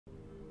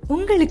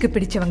உங்களுக்கு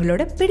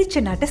பிடிச்சவங்களோட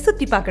பிடிச்ச நாட்டை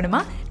சுத்தி பார்க்கணுமா?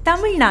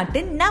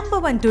 தமிழ்நாட்டின்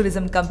number 1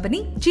 tourism company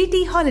GT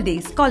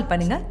holidays. கால்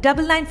பண்ணுங்க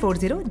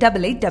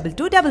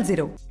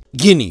 9940882200.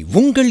 இனி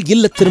உங்கள்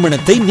இல்ல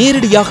திருமணத்தை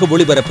நேரடியாக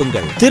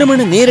ஒளிபரப்புங்கள். திருமண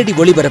நேரடி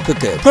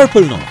ஒளிபரப்புக்கு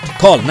Purple Knot.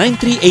 Call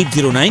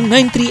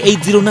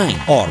 9380993809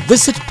 or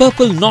visit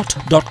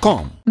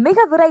purpleknot.com. மிக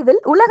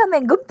விரைவில்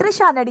உலகமெங்கும்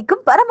த்ரிஷா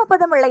நடிக்கும்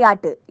பரமபதம்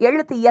விளையாட்டு.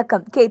 எழுத்து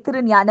இயக்கம் K.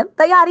 திருஞானம்.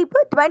 தயாரிப்பு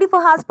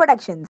 24 Hours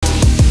Productions.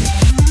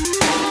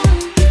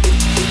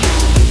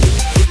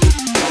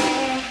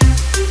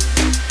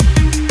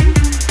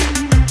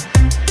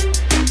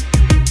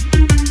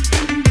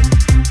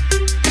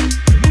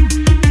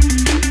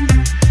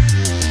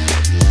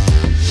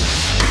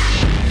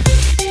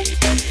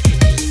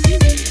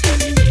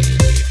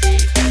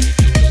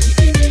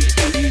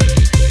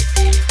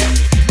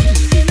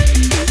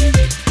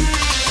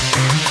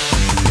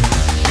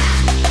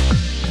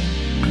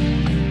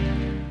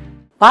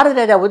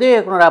 பாரதிராஜா உதவி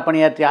இயக்குனராக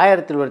பணியாற்றி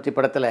 1001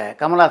 படத்தில்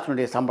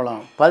கமல்ஹாசனுடைய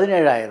சம்பளம்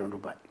 17,000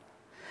 ரூபாய்.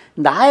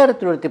 இந்த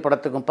 1001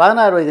 படத்துக்கும்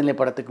 16 வயதிலே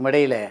படத்துக்கும்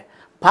இடையில்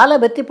பல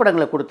வெற்றி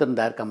படங்களை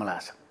கொடுத்துருந்தார்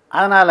கமல்ஹாசன்.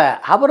 அதனால்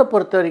அவரை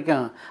பொறுத்த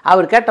வரைக்கும்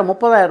அவர் கேட்ட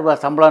 30,000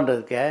 ரூபாய்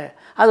சம்பளன்றதுக்கு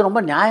அது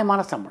ரொம்ப நியாயமான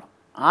சம்பளம்.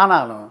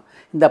 ஆனாலும்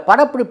இந்த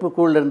படப்பிடிப்பு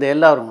குழுவில் இருந்த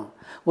எல்லோரும்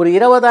ஒரு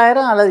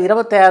 20,000 அல்லது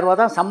 25,000 ரூபா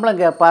தான்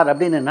சம்பளம் கேட்பார்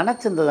அப்படின்னு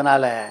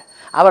நினச்சிருந்ததுனால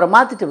அவரை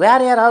மாற்றிட்டு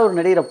வேறு யாராவது ஒரு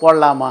நடிகரை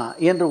போடலாமா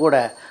என்று கூட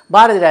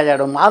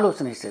பாரதிராஜாவிடம்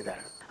ஆலோசனை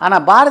செய்தார்.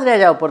 ஆனால்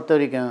பாரதிராஜாவை பொறுத்த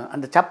வரைக்கும்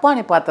அந்த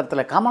சப்பானி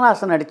பாத்திரத்தில்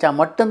கமல்ஹாசன் நடித்தா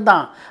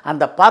மட்டும்தான்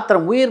அந்த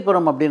பாத்திரம் உயிர்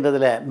பெறும்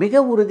அப்படின்றதில் மிக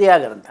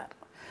உறுதியாக இருந்தார்.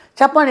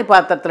 சப்பானி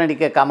பாத்திரத்தில்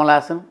நடிக்க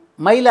கமல்ஹாசன்,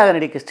 மயிலாக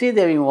நடிக்க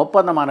ஸ்ரீதேவியும்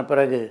ஒப்பந்தமான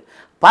பிறகு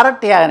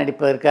பரட்டையாக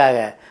நடிப்பதற்காக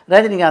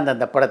ரஜினிகாந்த்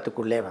அந்த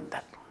படத்துக்குள்ளே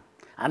வந்தார்.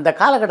 அந்த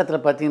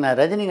காலகட்டத்தில் பார்த்திங்கன்னா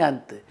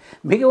ரஜினிகாந்த்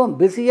மிகவும்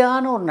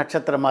பிஸியான ஒரு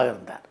நட்சத்திரமாக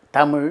இருந்தார்.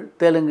 தமிழ்,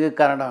 தெலுங்கு,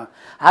 கன்னடம்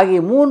ஆகிய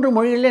 3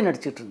 மொழிகளிலே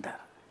நடிச்சிட்டு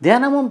இருந்தார்.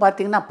 தினமும்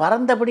பார்த்திங்கன்னா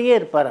பறந்தபடியே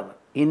இருப்பார் அவர்.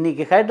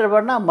 இன்றைக்கி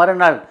ஹைதராபாத்னா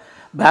மறுநாள்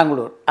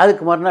பெங்களூர்,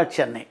 அதுக்கு மறுநாள்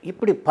சென்னை,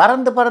 இப்படி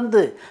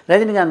பறந்து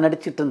ரஜினிகாந்த்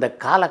நடிச்சிட்டு இருந்த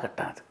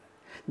காலகட்டம் அது.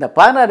 இந்த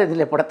 16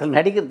 வயதிலே படத்தில்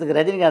நடிக்கிறதுக்கு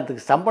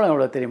ரஜினிகாந்துக்கு சம்பளம்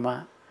எவ்வளோ தெரியுமா?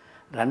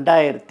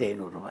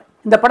 2,500 ரூபாய்.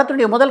 இந்த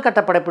படத்துடைய முதல்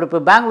கட்ட படப்பிடிப்பு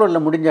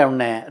பெங்களூரில் முடிஞ்ச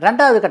உடனே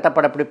 2வது கட்ட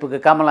படப்பிடிப்புக்கு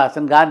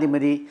கமல்ஹாசன்,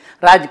 காந்திமதி,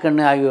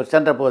 ராஜ்கண்ணு ஆகியோர்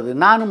சென்றபோது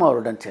நானும்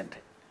அவருடன்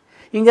சென்றேன்.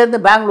 இங்கேருந்து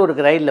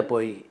பெங்களூருக்கு ரயிலில்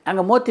போய்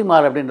அங்கே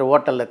மோத்திமால் அப்படின்ற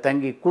ஹோட்டலில்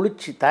தங்கி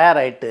குளித்து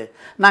தயாராகிட்டு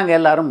நாங்கள்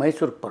எல்லோரும்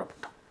மைசூருக்கு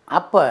புறப்பட்டோம்.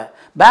 அப்போ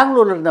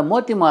பெங்களூரில் இருந்த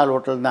மோத்திமால்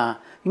ஹோட்டல் தான்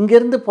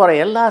இங்கேருந்து போகிற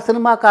எல்லா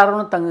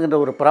சினிமாக்காரனும் தங்குகின்ற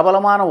ஒரு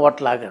பிரபலமான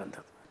ஹோட்டலாக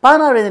இருந்தது.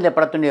 16 வயதிலே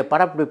படத்துடைய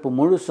படப்பிடிப்பு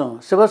முழுசும்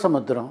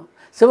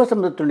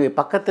சிவசமுத்திரத்துடைய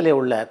பக்கத்திலே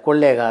உள்ள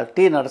கொள்ளேகால்,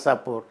 டி.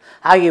 நரசாப்பூர்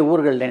ஆகிய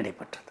ஊர்களில்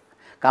நடைபெற்றது.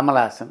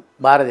 கமல்ஹாசன்,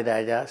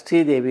 பாரதிராஜா,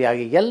 ஸ்ரீதேவி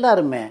ஆகிய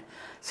எல்லாருமே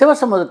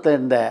சிவசமுத்திரத்தில்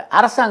இருந்த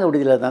அரசாங்க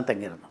விடுதியில் தான்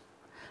தங்கியிருந்தோம்.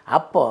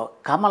 அப்போது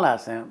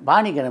கமல்ஹாசன்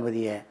வாணி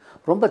கணபதியை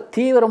ரொம்ப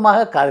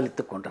தீவிரமாக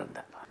காதலித்து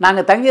கொண்டிருந்தார்.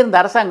 நாங்கள் தங்கியிருந்த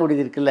அரசாங்க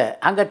விடுதி இருக்குல்ல,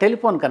 அங்கே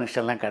டெலிஃபோன்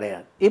கனெக்ஷன்லாம்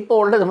கிடையாது. இப்போ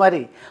உள்ளது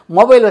மாதிரி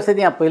மொபைல்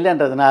வசதியும் அப்போ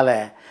இல்லைன்றதுனால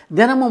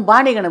தினமும்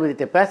வாணி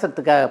கணபதியை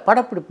பேசுகிறதுக்காக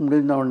படப்பிடிப்பு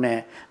முடிந்த உடனே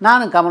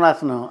நானும்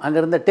கமல்ஹாசனும் அங்கே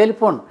இருந்த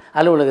டெலிஃபோன்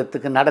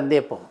அலுவலகத்துக்கு நடந்தே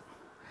போவோம்.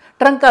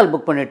 ட்ரங்க் கால்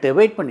புக் பண்ணிவிட்டு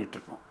வெயிட்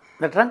பண்ணிகிட்ருப்போம்.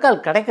 இந்த ட்ரங்க்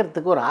கால்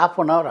கிடைக்கிறதுக்கு ஒரு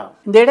 1/2 hour ஆகும்.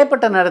 இந்த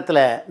இடைப்பட்ட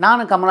நேரத்தில்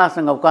நானும்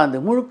கமல்ஹாசன்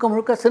உட்காந்து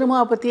முழுக்க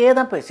சினிமாவை பற்றியே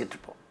தான் பேசிகிட்டு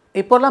இருப்போம்.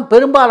 இப்போல்லாம்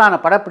பெரும்பாலான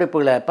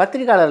படப்பிடிப்புகளை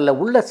பத்திரிகையாளரில்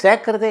உள்ளே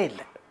சேர்க்கிறதே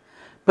இல்லை.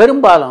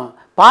 பெரும்பாலும்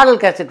பாடல்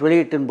கேசட்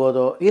வெளியீட்டின்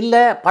போதோ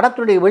இல்லை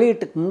படத்துடைய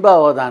வெளியீட்டுக்கு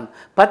முன்பாகவோ தான்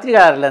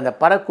பத்திரிகையாளரில் அந்த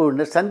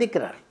படக்குழுவினர்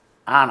சந்திக்கிறார்.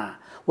 ஆனால்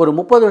ஒரு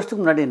 30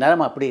 வருஷத்துக்கு முன்னாடி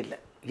நிலைமை அப்படி இல்லை.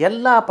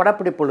 எல்லா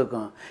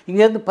படப்பிடிப்புகளுக்கும்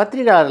இங்கேருந்து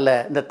பத்திரிகையாளரில்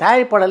இந்த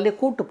தயாரிப்பாளர்லேயே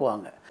கூப்பிட்டு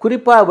போவாங்க.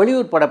 குறிப்பாக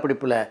வெளியூர்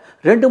படப்பிடிப்பில்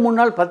 2-3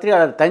 நாள்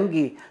பத்திரிகையாளர்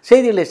தங்கி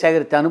செய்திகளை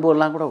சேகரித்த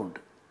அனுபவம்லாம் கூட உண்டு.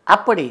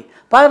 அப்படி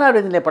 16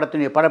 வயதிலே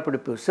படத்துடைய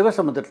படப்பிடிப்பு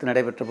சிவசமுத்திரத்தில்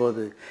நடைபெற்ற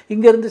போது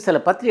இங்கேருந்து சில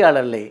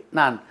பத்திரிகையாளர்களை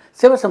நான்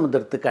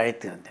சிவசமுத்திரத்துக்கு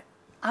அழைத்திருந்தேன்.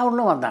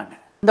 அவங்களும் வந்தாங்க.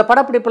 இந்த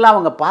படப்பிடிப்பெல்லாம்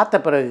அவங்க பார்த்த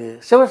பிறகு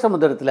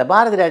சிவசமுத்திரத்தில்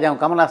பாரதிராஜாவும்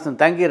கமல்ஹாசன்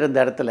தங்கியிருந்த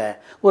இடத்துல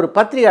ஒரு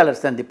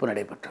பத்திரிகையாளர் சந்திப்பு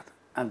நடைபெற்றது.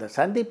 அந்த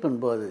சந்திப்பின்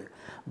போது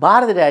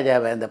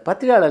பாரதிராஜாவை அந்த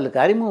பத்திரிகையாளர்களுக்கு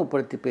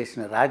அறிமுகப்படுத்தி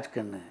பேசின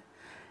ராஜ்கண்ணு,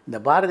 இந்த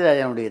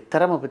பாரதிராஜாவுடைய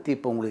திறமை பற்றி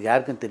இப்போ உங்களுக்கு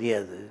யாருக்கும்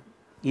தெரியாது.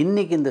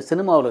 இன்றைக்கி இந்த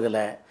சினிமா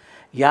உலகில்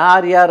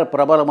யார்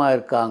பிரபலமாக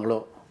இருக்காங்களோ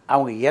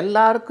அவங்க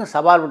எல்லாருக்கும்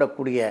சவால்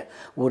விடக்கூடிய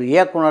ஒரு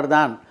இயக்குனர்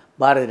தான்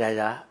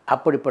பாரதிராஜா.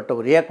 அப்படிப்பட்ட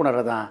ஒரு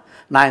இயக்குனரை தான்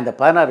நான் இந்த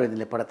 16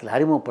 வயதிலே படத்தில்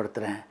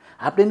அறிமுகப்படுத்துகிறேன்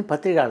அப்படின்னு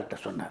பத்திரிகையாளர்கிட்ட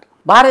சொன்னார்.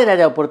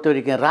 பாரதிராஜாவை பொறுத்த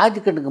வரைக்கும்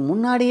ராஜ்கண்ணுக்கு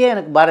முன்னாடியே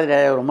எனக்கு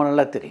பாரதிராஜா ரொம்ப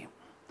நல்லா தெரியும்.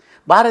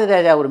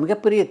 பாரதிராஜா ஒரு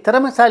மிகப்பெரிய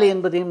திறமைசாலி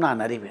என்பதையும்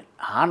நான் அறிவேன்.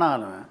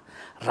 ஆனாலும்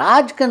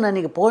ராஜ்கண்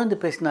அன்றைக்கி புகழ்ந்து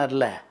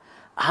பேசினார்ல,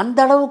 அந்த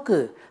அளவுக்கு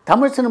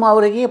தமிழ்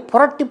சினிமாவிலேயே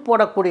புரட்டி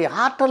போடக்கூடிய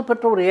ஆற்றல்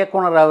பெற்ற ஒரு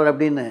இயக்குனர் அவர்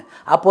அப்படின்னு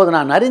அப்போது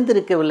நான்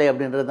அறிந்திருக்கவில்லை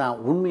அப்படின்றது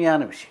தான்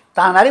உண்மையான விஷயம்.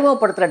 தான்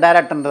அறிமுகப்படுத்துகிற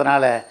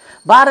டைரக்டர்ன்றதுனால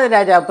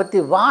பாரதிராஜாவை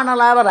பற்றி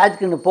வானலாக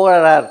ராஜ்கண்ணு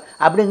புகழறார்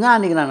அப்படின்னு தான்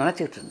அன்றைக்கி நான்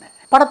நினச்சிக்கிட்டு இருந்தேன்.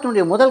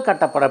 படத்தினுடைய முதல்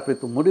கட்ட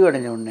படப்பிடிப்பு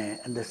முடிவடைஞ்ச உடனே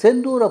அந்த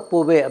செந்தூர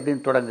பூவே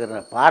அப்படின்னு தொடங்குகிற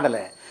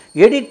பாடலை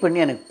எடிட் பண்ணி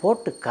எனக்கு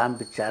போட்டு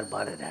காண்பிச்சார்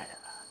பாரதிராஜா.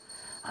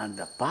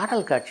 அந்த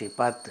பாடல் காட்சியை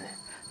பார்த்து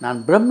நான்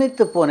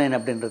பிரமித்து போனேன்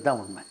அப்படின்றது தான்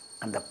உண்மை.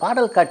 அந்த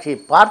பாடல் காட்சியை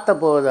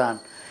பார்த்தபோது தான்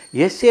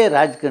எஸ்.ஏ.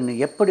 ராஜ்கண்ணு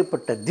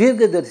எப்படிப்பட்ட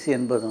தீர்க்கதரிசி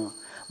என்பதும்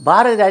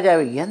பாரதி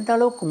ராஜாவை எந்த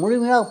அளவுக்கு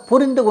முழுமையாக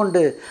புரிந்து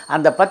கொண்டு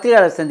அந்த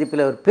பத்திரிகையாளர்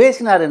சந்திப்பில் அவர்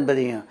பேசினார்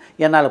என்பதையும்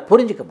என்னால்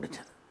புரிஞ்சிக்க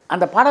முடிஞ்சது.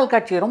 அந்த பாடல்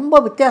காட்சியை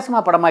ரொம்ப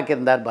வித்தியாசமாக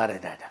படமாக்கியிருந்தார்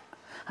பாரதி ராஜா.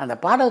 அந்த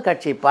பாடல்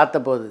காட்சியை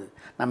பார்த்தபோது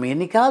நம்ம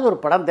என்றைக்காவது ஒரு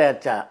படம்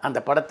தயாரித்தா அந்த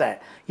படத்தை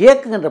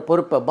இயக்குகின்ற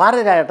பொறுப்பை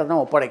பாரதி ராஜாட்ட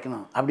தான்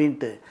ஒப்படைக்கணும்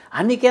அப்படின்ட்டு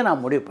அன்றைக்கே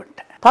நான் முடிவு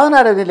பண்ணிட்டேன்.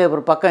 16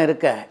 ஒரு பக்கம்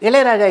இருக்க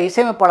இளையராஜா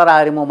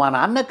இசையமைப்பாளராக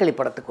அறிமுகமான அன்னக்கிளி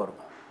படத்துக்கு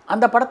வருவோம்.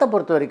 அந்த படத்தை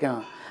பொறுத்த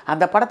வரைக்கும்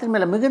அந்த படத்தின்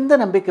மேலே மிகுந்த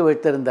நம்பிக்கை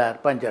வைத்திருந்தார்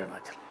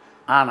பஞ்சரணாச்சல்.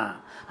 ஆனால்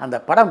அந்த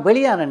படம்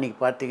வெளியான அன்றைக்கி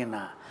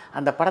பார்த்தீங்கன்னா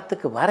அந்த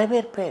படத்துக்கு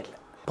வரவேற்பே இல்லை.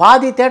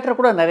 பாதி தேட்டர்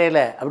கூட நிறையல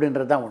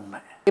அப்படின்றது தான் உண்மை.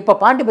 இப்போ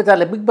பாண்டி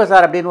பஜாரில் பிக்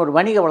பஜார் அப்படின்னு ஒரு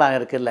வணிக வளாகம்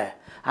இருக்குல்ல,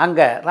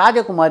 அங்கே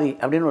ராஜகுமாரி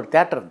அப்படின்னு ஒரு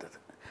தேட்டர் இருந்தது.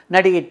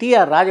 நடிகை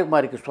டிஆர்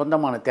ராஜகுமாரிக்கு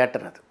சொந்தமான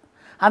தேட்டர் அது.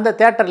 அந்த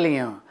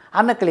தேட்டர்லேயும்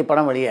அன்னக்கிளி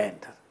படம் வெளியாக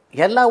இருந்தது.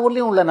 எல்லா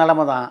ஊர்லேயும் உள்ள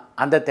நிலமை தான்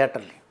அந்த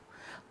தேட்டர்லேயும்.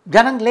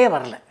 ஜனங்களே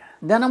வரல.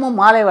 தினமும்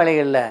மாலை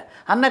வேளைகளில்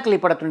அன்னக்கிளி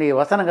படத்தினுடைய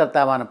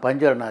வசனகர்த்தாவான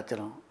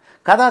பஞ்சரணாச்சலம்,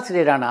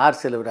 கதாசிரியரான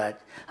ஆர்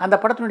செல்வராஜ், அந்த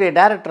படத்தினுடைய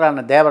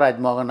டைரக்டரான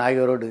தேவராஜ் மோகன்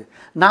ஆகியோரோடு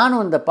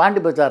நானும் இந்த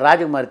பாண்டி பஜார்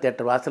ராஜகுமாரி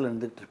தேட்டர் வாசலில்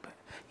இருந்துகிட்டு இருப்பேன்.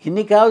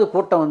 இன்றைக்காவது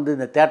கூட்டம் வந்து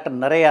இந்த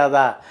தேட்டர்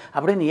நிறையாதா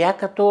அப்படின்னு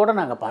ஏக்கத்தோடு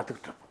நாங்கள்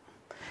பார்த்துக்கிட்டு இருப்போம்.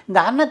 இந்த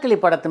அன்னக்கிளி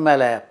படத்து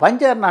மேலே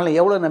பஞ்சர்னால்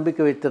எவ்வளோ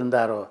நம்பிக்கை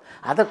வைத்திருந்தாரோ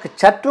அதற்கு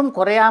சற்றும்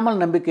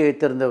குறையாமல் நம்பிக்கை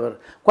வைத்திருந்தவர்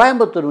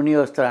கோயம்புத்தூர்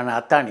விநியோகஸ்தரான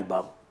அத்தானி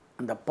பாபு.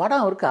 அந்த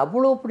படம் அவருக்கு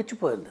அவ்வளோ பிடிச்சி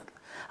போயிருந்தது.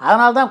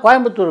 அதனால தான்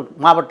கோயம்புத்தூர்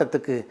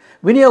மாவட்டத்துக்கு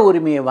விநியோக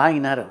உரிமையை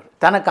வாங்கினார் அவர்.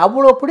 தனக்கு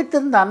அவ்வளோ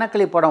பிடித்திருந்த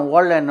அன்னக்கிளி படம்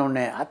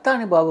ஓடலன்னொன்னே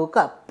அத்தானி பாபுவுக்கு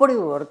அப்படி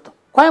ஒரு வருத்தம்.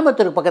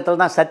 கோயம்புத்தூருக்கு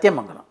பக்கத்தில் தான்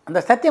சத்தியமங்கலம். அந்த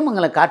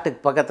சத்தியமங்கலம்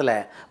காட்டுக்கு பக்கத்தில்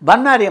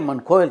பண்ணாரி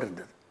அம்மன் கோயில்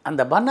இருந்தது.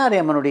 அந்த பண்ணாரி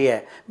அம்மனுடைய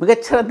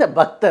மிகச்சிறந்த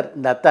பக்தர்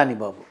இந்த அத்தானி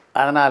பாபு.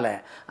 அதனால்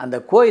அந்த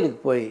கோயிலுக்கு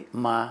போய்,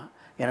 அம்மா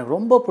எனக்கு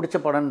ரொம்ப பிடிச்ச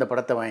படம் இந்த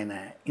படத்தை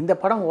வாங்கினேன், இந்த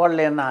படம்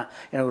ஓடலைன்னா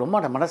எனக்கு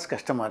ரொம்ப மனசு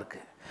கஷ்டமாக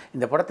இருக்குது,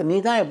 இந்த படத்தை நீ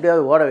தான்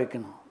எப்படியாவது ஓட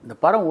வைக்கணும், இந்த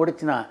படம்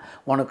ஓடிச்சுன்னா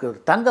உனக்கு ஒரு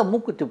தங்க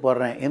மூக்குத்தி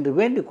போடுறேன் என்று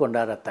வேண்டிக்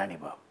கொண்டார் அத்தானி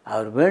பாபு.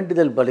 அவர்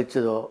வேண்டுதல்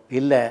பலிச்சதோ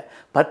இல்லை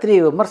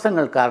பத்திரிகை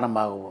விமர்சனங்கள்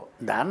காரணமாகவோ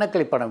இந்த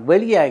அன்னக்கிளி படம்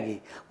வெளியாகி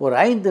ஒரு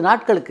 5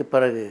 நாட்களுக்கு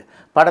பிறகு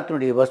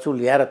படத்தினுடைய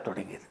வசூல் ஏறத்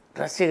தொடங்கியது.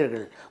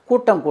 ரசிகர்கள்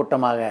கூட்டம்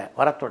கூட்டமாக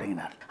வரத்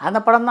தொடங்கினார். அந்த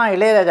படம் தான்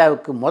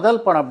இளையராஜாவுக்கு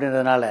முதல் படம்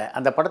அப்படின்றதுனால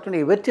அந்த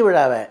படத்தினுடைய வெற்றி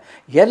விழாவை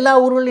எல்லா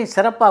ஊர்களையும்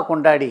சிறப்பாக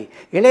கொண்டாடி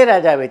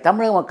இளையராஜாவை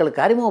தமிழக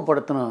மக்களுக்கு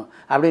அறிமுகப்படுத்தணும்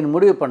அப்படின்னு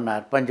முடிவு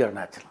பண்ணார்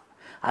பஞ்சரணாச்சலம்.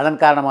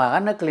 அதன் காரணமாக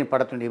அன்னக்கிளி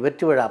படத்தினுடைய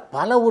வெற்றி விழா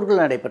பல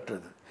ஊர்கள்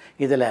நடைபெற்றது.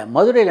 இதில்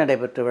மதுரையில்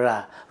நடைபெற்ற விழா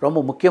ரொம்ப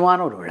முக்கியமான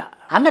ஒரு விழா.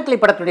 அன்னக்கிளி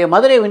படத்தினுடைய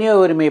மதுரை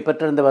விநியோக உரிமையை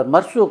பெற்றிருந்தவர்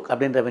மர்சூக்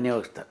அப்படின்ற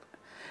விநியோகஸ்தர்.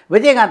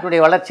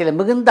 விஜயகாந்துடைய வளர்ச்சியில்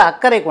மிகுந்த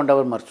அக்கறை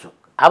கொண்டவர் மர்சூக்.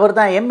 அவர்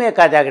தான்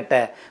mktg கிட்ட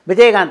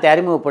விஜயகாந்தை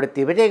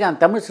அறிமுகப்படுத்தி விஜயகாந்த்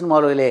தமிழ்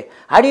சினிமாவிலே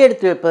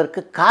அடியெடுத்து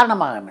வைப்பதற்கு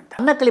காரணமாக அமைந்தார்.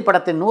 அன்னக்கிளி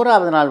படத்தின்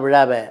 100வது நாள்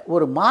விழாவை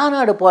ஒரு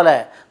மாநாடு போல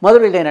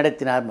மதுரையிலே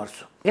நடத்தினார்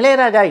மர்சூக்.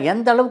 இளையராஜா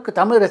எந்த அளவுக்கு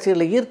தமிழ்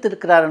ரசிகர்களை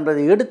ஈர்த்திருக்கிறார்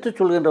என்பதை எடுத்துச்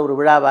சொல்கின்ற ஒரு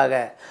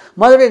விழாவாக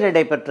மதுரையில்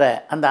நடைபெற்ற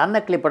அந்த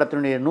அன்னக்கிளி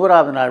படத்தினுடைய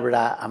 100வது நாள்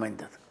விழா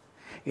அமைந்தது.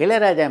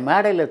 இளையராஜா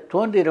மேடையில்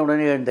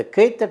தோன்றியவுடனே எழுந்த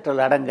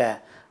கைத்தட்டல் அடங்க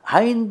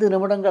 5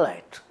 நிமிடங்கள்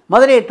ஆயிற்று.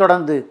 மதுரையை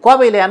தொடர்ந்து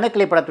கோவையில்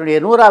அன்னக்கிளி படத்தினுடைய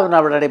 100வது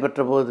நாள்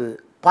நடைபெற்ற போது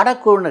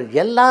படக்குழுவினர்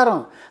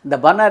எல்லாரும் இந்த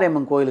பண்ணாரி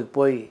அம்மன் கோயிலுக்கு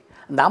போய்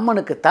அந்த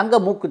அம்மனுக்கு தங்க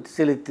மூக்குத்தி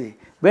செலுத்தி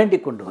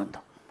வேண்டிக் கொண்டு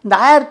வந்தோம். இந்த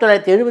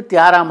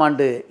 1976ஆம்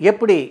ஆண்டு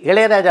எப்படி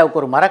இளையராஜாவுக்கு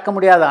ஒரு மறக்க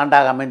முடியாத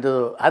ஆண்டாக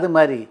அமைந்ததோ அது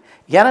மாதிரி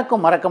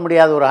எனக்கும் மறக்க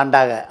முடியாத ஒரு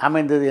ஆண்டாக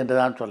அமைந்தது என்று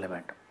தான் சொல்ல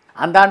வேண்டும்.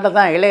 அந்த ஆண்டில்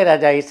தான்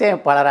இளையராஜா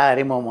இசையமைப்பாளராக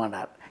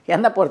அறிமுகமானார்.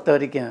 என்னை பொறுத்த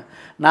வரைக்கும்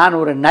நான்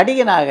ஒரு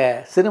நடிகனாக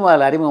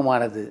சினிமாவில்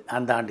அறிமுகமானது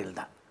அந்த ஆண்டில்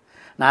தான்.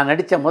 நான்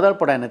நடித்த முதல்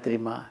படம் என்ன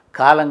தெரியுமா?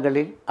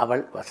 காலங்களில்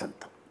அவள்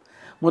வசந்தம்.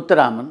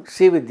 முத்துராமன்,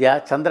 ஸ்ரீவித்யா,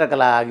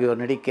 சந்திரகலா ஆகியோர்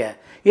நடிக்க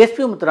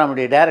எஸ்பி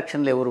முத்துராமனுடைய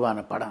டைரக்ஷனில் உருவான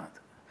படம் அது.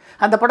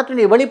 அந்த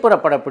படத்தினுடைய வெளிப்புற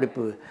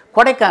படப்பிடிப்பு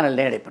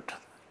கொடைக்கானலில்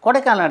நடைபெற்றது.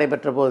 கொடைக்கானல்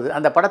நடைபெற்ற போது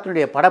அந்த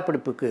படத்தினுடைய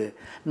படப்பிடிப்புக்கு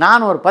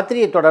நான் ஒரு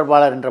பத்திரிகை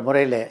தொடர்பாளர் என்ற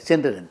முறையில்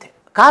சென்றிருந்தேன்.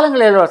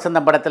 காலங்களில்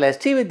வசந்தம் படத்தில்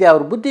ஸ்ரீவித்யா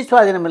ஒரு புத்தி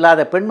சுவாதீனம்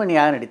இல்லாத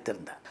பெண்மணியாக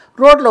நடித்திருந்தார்.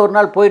 ரோட்டில் ஒரு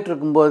நாள் போயிட்டு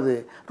இருக்கும்போது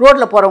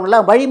ரோட்டில்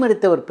போகிறவங்களாம்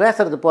வழிமறித்தவர்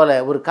பேசுகிறது போல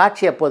ஒரு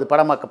காட்சி அப்போது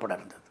படமாக்கப்பட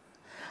இருந்தது.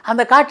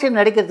 அந்த காட்சியை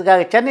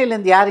நடிக்கிறதுக்காக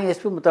சென்னையிலேருந்து யாரையும்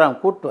எஸ்பி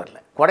முத்துராமன் கூப்பிட்டு வரல.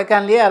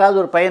 கொடைக்கானலையே யாராவது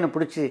ஒரு பையனை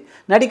பிடிச்சி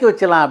நடிக்க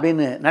வச்சலாம்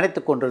அப்படின்னு நினைத்து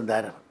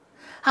கொண்டிருந்தார்.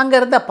 அங்கே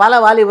இருந்த பல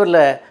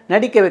வாலிபரில்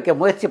நடிக்க வைக்க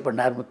முயற்சி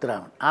பண்ணார்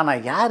முத்துராமன்.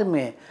 ஆனால்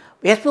யாருமே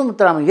எஸ்பி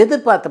முத்துராமன்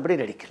எதிர்பார்த்தபடி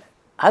நடிக்கலை.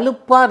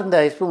 அலுப்பாக இருந்த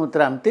எஸ்பி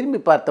முத்துராமன்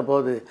திரும்பி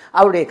பார்த்தபோது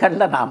அவருடைய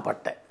கண்ணில் நான்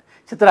பட்டேன்.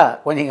 சித்ரா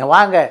கொஞ்சம் இங்கே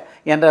வாங்க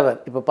என்றவர்,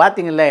 இப்போ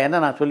பார்த்தீங்கள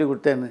என்ன நான் சொல்லி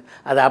கொடுத்தேன்னு,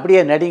 அதை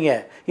அப்படியே நடிங்க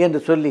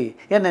என்று சொல்லி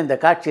என்னை இந்த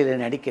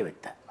காட்சியில் நடிக்க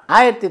வைத்தார்.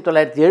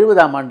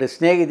 1970ஆம் ஆண்டு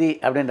ஸ்நேகிதி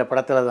அப்படின்ற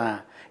படத்தில் தான்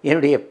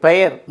என்னுடைய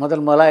பெயர்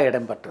முதலாக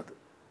இடம்பெற்றது.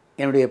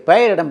 என்னுடைய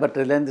பெயர்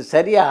இடம்பெற்றதுலேருந்து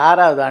சரியாக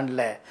 6வது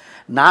ஆண்டில்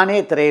நானே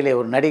திரையிலே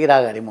ஒரு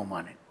நடிகராக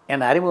அறிமுகமானேன்.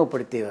 என்னை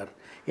அறிமுகப்படுத்தியவர்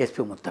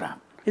எஸ்பி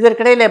முத்துராமன்.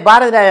 இதற்கிடையிலே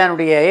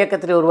பாரதிராஜனுடைய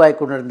இயக்கத்தில் உருவாகி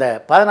கொண்டிருந்த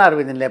 16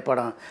 வயதிலே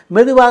படம்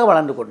மெதுவாக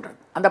வளர்ந்து கொண்டது.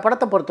 அந்த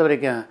படத்தை பொறுத்த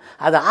வரைக்கும்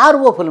அது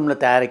ஆர்ஓ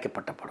ஃபிலிமில்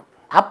தயாரிக்கப்பட்ட படம்.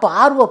 அப்போ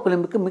ஆர்ஓ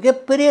ஃபிலிமுக்கு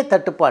மிகப்பெரிய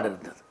தட்டுப்பாடு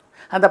இருந்தது.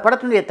 அந்த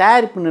படத்தினுடைய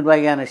தயாரிப்பு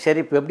நிர்வாகியான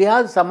ஷெரீப்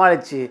எப்படியாவது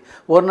சமாளித்து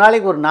ஒரு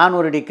நாளைக்கு ஒரு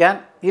 400 டிக்கன்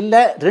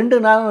இல்லை 2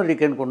 400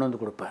 டிக்கன் கொண்டு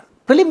வந்து கொடுப்பார்.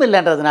 ஃபிலிம்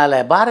இல்லைன்றதுனால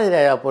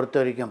பாரதிராஜா பொறுத்த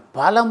வரைக்கும்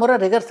பல முறை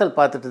ரிஹர்சல்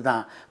பார்த்துட்டு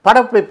தான்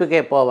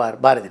படப்பிடிப்புக்கே போவார்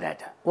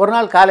பாரதிராஜா. ஒரு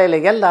நாள் காலையில்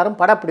எல்லாரும்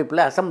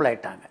படப்பிடிப்பில் அசம்பிள்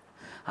ஆகிட்டாங்க.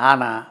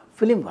 ஆனால்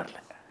ஃபிலிம் வரல.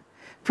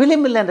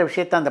 ஃபிலிம் இல்லைன்ற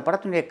விஷயத்தை அந்த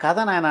படத்தினுடைய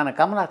கதாநாயகனான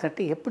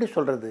கமல்ஹாசன்ட்டு எப்படி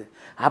சொல்கிறது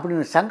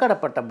அப்படின்னு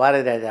சங்கடப்பட்ட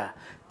பாரதிராஜா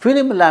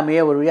ஃபிலிம்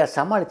இல்லாமையே ஒரு வழியாக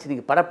சமாளித்து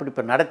நீங்கள்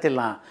படப்பிடிப்பை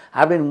நடத்திடலாம்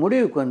அப்படின்னு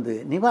முடிவுக்கு வந்து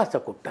நிவாஸை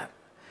கூப்பிட்டார்.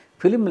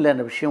 ஃபிலிம்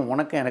இல்லைன்ற விஷயம்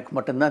உனக்கும் எனக்கு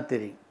மட்டும்தான்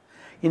தெரியும்,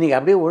 இன்றைக்கி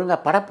அப்படியே ஒழுங்காக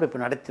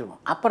படப்பிடிப்பு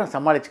நடத்திடுவோம், அப்புறம்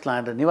சமாளிச்சுக்கலாம்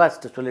என்று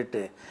நிவாஸ்ட்டு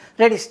சொல்லிவிட்டு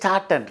ரெடி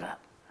ஸ்டார்ட்ன்றார்.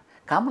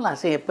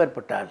 கமல்ஹாசன்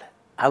எப்பேற்பட்ட ஆள்,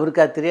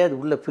 அவருக்கு அது தெரியாது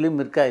உள்ள ஃபிலிம்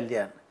இருக்கா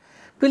இல்லையான்னு.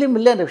 ஃபிலிம்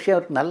இல்லைன்ற விஷயம்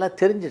அவருக்கு நல்லா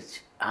தெரிஞ்சிருச்சு.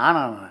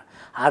 ஆனால்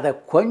அதை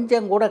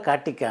கொஞ்சம் கூட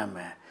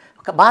காட்டிக்காமல்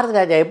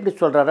பாரதிராஜா எப்படி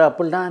சொல்கிறாரோ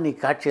அப்படின்னா நீ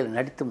காட்சியில்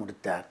நடித்து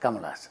முடித்தார்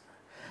கமல்ஹாசன்.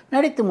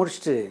 நடித்து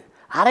முடிச்சுட்டு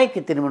அறைக்கு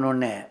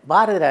திரும்பினோடனே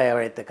பாரதிராஜா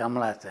அழைத்த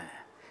கமல்ஹாசன்,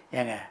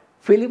 ஏங்க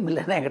ஃபிலிம்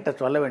இல்லைன்னா என்கிட்ட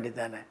சொல்ல வேண்டியது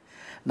தானே,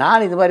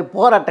 நான் இது மாதிரி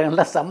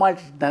போராட்டங்கள்லாம்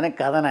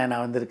சமாளிச்சுட்டு தானே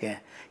நான் வந்திருக்கேன்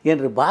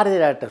என்று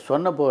பாரதிராஜா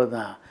சொன்னபோது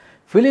தான்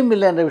ஃபிலிம்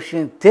இல்லைன்ற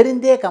விஷயம்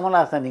தெரிந்தே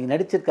கமல்ஹாசன் நீங்கள்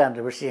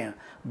நடிச்சிருக்கான்ற விஷயம்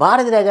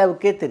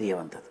பாரதிராஜாவுக்கே தெரிய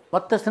வந்தது.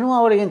 மொத்த சினிமா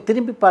உலகையும்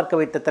திரும்பி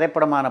பார்க்க வைத்த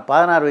திரைப்படமான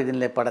 16 வயது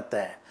நிலை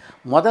படத்தை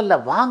முதல்ல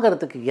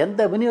வாங்கிறதுக்கு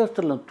எந்த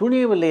விநியோகத்திலும்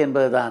துணியவில்லை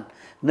என்பது தான்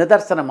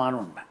நிதர்சனமான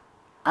உண்மை.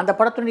 அந்த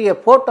படத்தினுடைய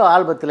ஃபோட்டோ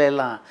ஆல்பத்தில்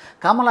எல்லாம்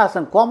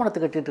கமல்ஹாசன் கோமணத்தை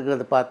கட்டிகிட்டு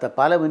இருக்கிறத பார்த்த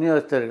பல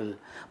விநியோகஸ்தர்கள்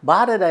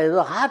பாரதிராஜா ஏதோ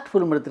ஆர்ட்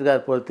ஃபிலிம்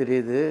எடுத்திருக்கார் போல்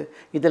தெரியுது,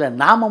 இதில்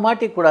நாம்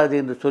மாட்டிக்கூடாது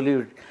என்று சொல்லி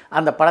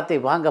அந்த படத்தை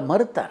வாங்க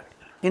மறுத்தார்கள்.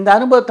 இந்த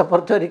அனுபவத்தை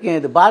பொறுத்த வரைக்கும்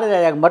இது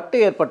பாரதிராஜாவுக்கு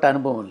மட்டும் ஏற்பட்ட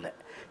அனுபவம் இல்லை.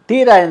 டி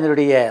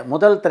ராஜேந்திரனுடைய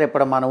முதல்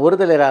திரைப்படமான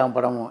ஒருதலை ராகம்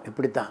படமும்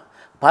இப்படி தான்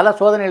பல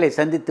சோதனைகளை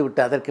சந்தித்து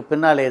விட்டு அதற்கு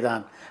பின்னாலே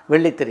தான்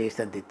வெள்ளித்திரையை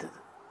சந்தித்தது.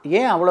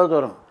 ஏன் அவ்வளோ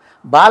தூரம்?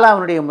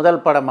 பாலாவினுடைய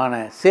முதல் படமான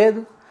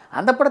சேது,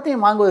 அந்த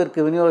படத்தையும் வாங்குவதற்கு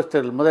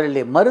விநியோகஸ்தர்கள்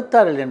முதலிலே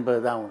மறுத்தார்கள் என்பது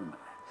தான் உண்மை.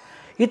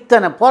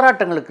 இத்தனை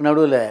போராட்டங்களுக்கு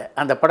நடுவில்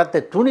அந்த படத்தை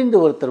துணிந்து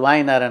ஒருத்தர்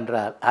வாங்கினார்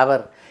என்றால்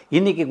அவர்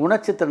இன்றைக்கி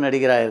குணச்சித்திர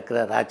நடிகராக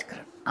இருக்கிற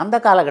ராஜ்கிரண். அந்த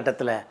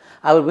காலகட்டத்தில்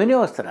அவர்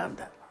விநியோகஸ்தராக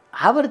இருந்தார்.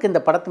 அவருக்கு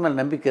இந்த படத்து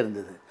மேல் நம்பிக்கை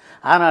இருந்தது,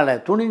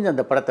 அதனால் துணிந்து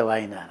அந்த படத்தை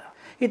வாங்கினார்.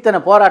 இத்தனை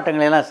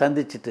போராட்டங்களெல்லாம்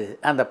சந்திச்சுட்டு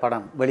அந்த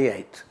படம்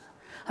வெளியாயிற்று.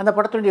 அந்த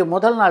படத்தினுடைய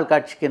முதல் நாள்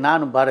காட்சிக்கு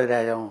நானும்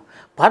பாரதிராஜாவும்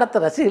படத்தை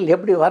ரசிகர்கள்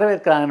எப்படி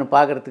வரவேற்கிறாங்கன்னு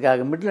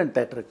பார்க்குறதுக்காக மிட்லண்ட்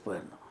தேட்டருக்கு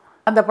போயிருந்தோம்.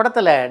 அந்த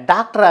படத்தில்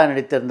டாக்டராக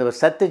நடித்திருந்தவர்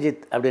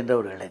சத்யஜித் அப்படின்ற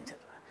ஒரு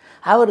இளைஞர்.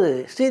 அவர்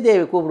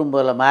ஸ்ரீதேவி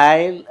கூப்பிடும்போதில்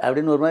மயில்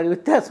அப்படின்னு ஒரு மாதிரி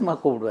வித்தியாசமாக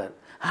கூப்பிடுவார்.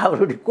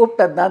 அவருடைய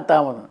கூப்பிட்டது தான்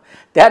தாமதம்.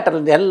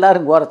 தேட்டர்லேருந்து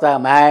எல்லோரும் கோரத்தாக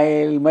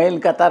மயில்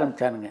மயில் கத்த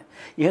ஆரம்பித்தானுங்க.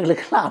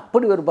 எங்களுக்கெல்லாம்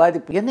அப்படி ஒரு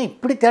பாதிப்பு, என்ன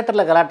இப்படி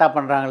தேட்டரில் கலாட்டா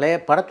பண்ணுறாங்களே,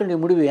 படத்தினுடைய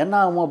முடிவு என்ன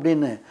ஆகும்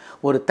அப்படின்னு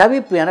ஒரு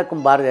தவிப்பு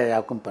எனக்கும்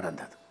பாரதிராஜாவுக்கும்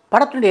பிறந்தது.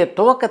 படத்தினுடைய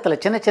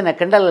துவக்கத்தில் சின்ன சின்ன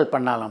கிண்டல்கள்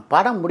பண்ணாலும்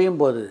படம் முடியும்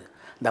போது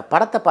இந்த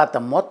படத்தை பார்த்த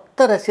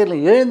மொத்த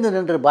ரசிகர்களும் எழுந்து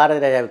நின்று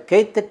பாரதிராஜாவை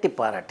கைத்தட்டி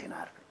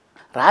பாராட்டினார்கள்.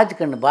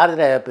 ராஜ்கண்ணு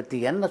பாரதிராஜா பற்றி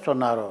என்ன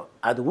சொன்னாரோ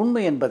அது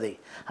உண்மை என்பதை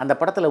அந்த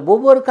படத்தில்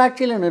ஒவ்வொரு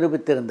காட்சியிலும்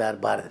நிரூபித்திருந்தார்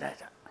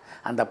பாரதிராஜா.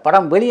 அந்த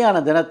படம் வெளியான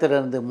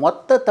தினத்திலிருந்து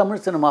மொத்த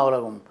தமிழ் சினிமா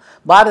உலகம்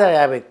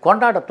பாரதிராஜாவை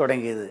கொண்டாடத்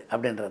தொடங்கியது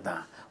அப்படின்றது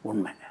தான்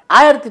உண்மை.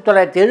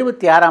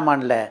 1976ஆம்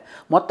ஆண்டில்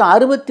மொத்தம்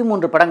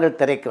 63 படங்கள்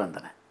திரைக்கு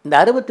வந்தன. இந்த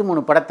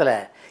 63 படத்தில்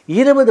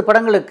 20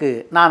 படங்களுக்கு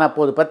நான்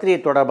அப்போது பத்திரிகை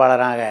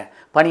தொடர்பாளராக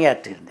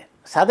பணியாற்றியிருந்தேன்.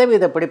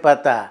 சதவீதப்படி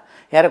பார்த்தா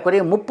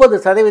ஏறக்குறைய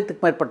 30%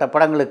 மேற்பட்ட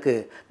படங்களுக்கு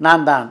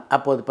நான் தான்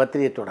அப்போது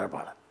பத்திரிகை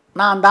தொடர்பாளர்.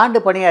 நான் அந்த ஆண்டு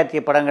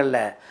பணியாற்றிய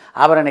படங்களில்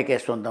அவரணைக்கே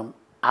சொந்தம்,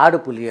 ஆடு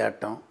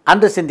புலியாட்டம்,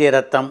 அன்று சிந்திய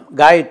ரத்தம்,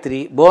 காயத்ரி,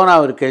 போனா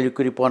ஒரு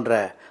கேள்விக்குறி போன்ற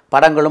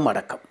படங்களும்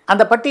அடக்கம்.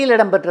 அந்த பட்டியலில்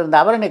இடம்பெற்றிருந்த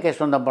அவரணைக்கே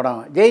சொந்தம்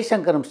படம்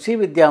ஜெய்சங்கரும்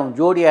ஸ்ரீவித்யாவும்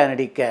ஜோடியாக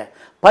நடிக்க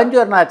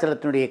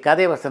பஞ்சவர்ணாச்சலத்தினுடைய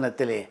கதை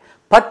வசனத்திலே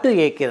பட்டு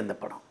இயக்கியிருந்த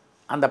படம்.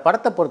 அந்த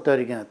படத்தை பொறுத்த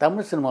வரைக்கும்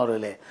தமிழ்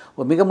சினிமாவிலே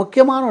ஒரு மிக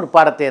முக்கியமான ஒரு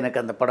பாடத்தை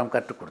எனக்கு அந்த படம்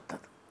கற்றுக்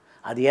கொடுத்தது.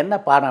 அது என்ன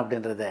பாடம்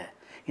அப்படின்றத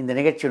இந்த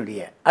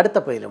நிகழ்ச்சியுடைய அடுத்த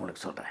பகுதியில்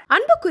உங்களுக்கு சொல்கிறேன்.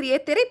 அன்புக்குரிய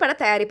திரைப்பட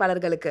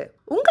தயாரிப்பாளர்களுக்கு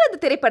உங்களது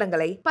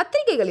திரைப்படங்களை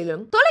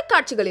பத்திரிகைகளிலும்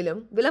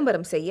தொலைக்காட்சிகளிலும்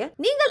விளம்பரம் செய்ய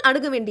நீங்கள்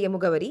அணுக வேண்டிய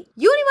முகவரி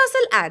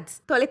யூனிவர்சல் ஆட்ஸ்.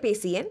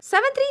 தொலைபேசி எண்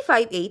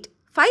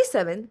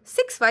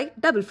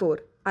 7358576544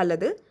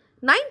 அல்லது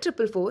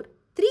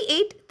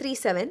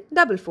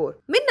 9444383744.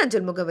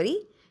 மின்னஞ்சல் முகவரி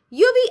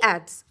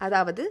uvads,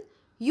 அதாவது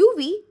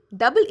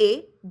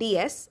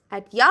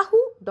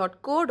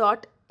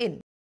uvads@yahoo.co.in.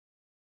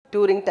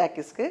 டூரிங்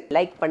டாக்கீஸ்க்கு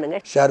லைக் பண்ணுங்க,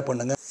 ஷேர்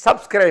பண்ணுங்க,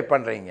 சப்ஸ்கிரைப்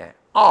பண்றீங்க.